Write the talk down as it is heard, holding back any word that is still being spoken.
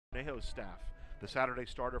Cornejo's staff, the Saturday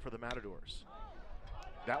starter for the Matadors.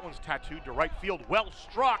 That one's tattooed to right field, well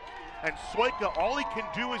struck, and Soika, all he can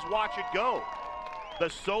do is watch it go. The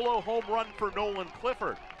solo home run for Nolan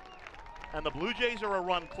Clifford. And the Blue Jays are a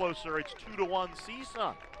run closer. It's 2-1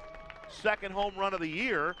 CSUN. Second home run of the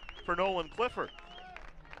year for Nolan Clifford.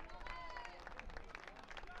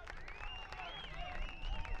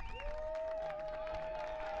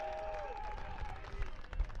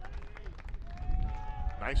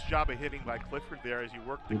 Nice job of hitting by Clifford there as he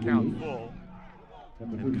worked the count full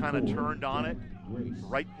and kind of turned on it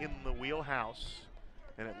right in the wheelhouse,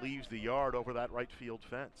 and it leaves the yard over that right field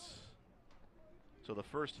fence. So the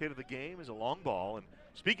first hit of the game is a long ball, and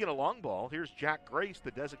speaking of long ball, here's Jack Grace,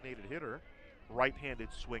 the designated hitter, right-handed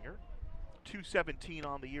swinger. 217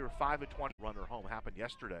 on the year, 5 of 20. Runner home happened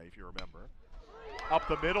yesterday, if you remember. Up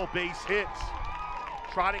the middle, base hit.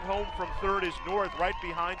 Trotting home from third is North. Right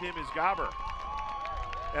behind him is Gabber.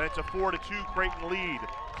 And it's a 4-2 Creighton lead.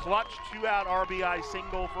 Clutch 2-out RBI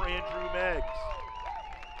single for Andrew Meggs.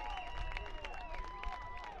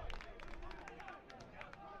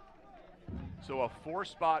 So a 4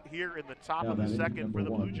 spot here in the top of the second for the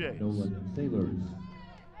Blue Jays.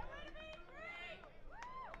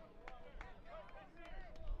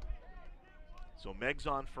 So Meggs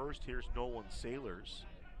on first. Here's Nolan Sailors,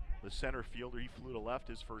 the center fielder. He flew to left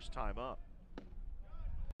his first time up.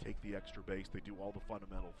 Take the extra base. They do all the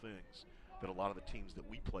fundamental things that a lot of the teams that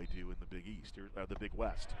we play do in the Big East, or the Big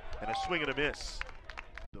West. And a swing and a miss.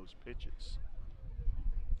 Those pitches.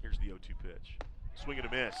 Here's the 0-2 pitch. Swing and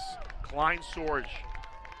a miss. Klein-Sorge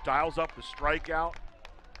dials up the strikeout.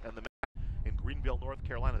 And the in Greenville, North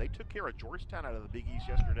Carolina, they took care of Georgetown out of the Big East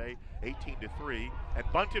yesterday, 18-3, and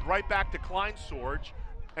bunted right back to Klein-Sorge,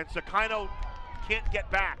 and Sakino can't get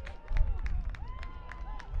back.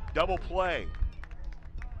 Double play.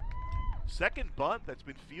 Second bunt that's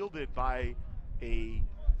been fielded by a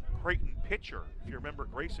Creighton pitcher. If you remember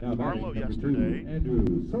Grayson Carlo yesterday,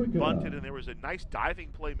 bunted, and there was a nice diving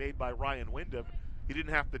play made by Ryan Wyndham. He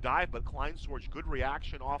didn't have to dive, but Klein-Sorge, good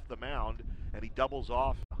reaction off the mound, and he doubles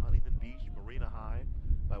off Huntington Beach Marina High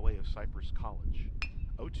by way of Cypress College.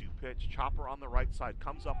 0-2 pitch, chopper on the right side,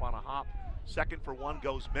 comes up on a hop. Second for one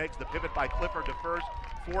goes Meggs. The pivot by Clifford to first.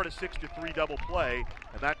 4-6-3 double play,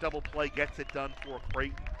 and that double play gets it done for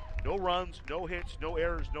Creighton. No runs, no hits, no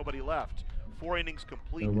errors, nobody left. 4 innings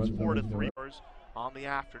complete. It's 4-3 on the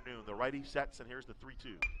afternoon. The righty sets, and here's the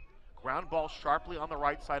 3-2. Ground ball sharply on the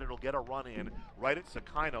right side. It'll get a run in. Right at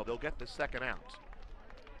Sakino. They'll get the second out.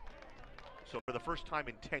 So for the first time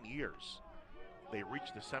in 10 years, they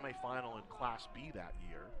reached the semifinal in Class B that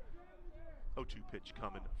year. 0-2 pitch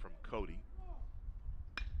coming from Cody.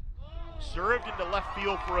 Served into left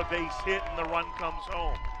field for a base hit, and the run comes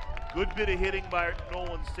home. Good bit of hitting by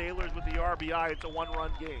Nolan Sailors with the RBI. It's a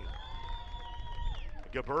 1-run game.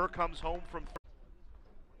 Gabber comes home from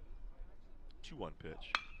 2-1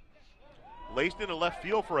 pitch. Laced into left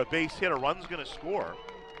field for a base hit. A run's going to score.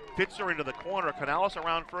 Fitzer into the corner. Canales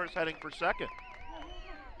around first, heading for second.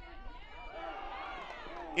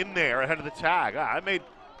 In there, ahead of the tag.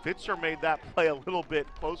 Fitzer made that play a little bit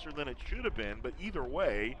closer than it should have been, but either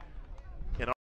way,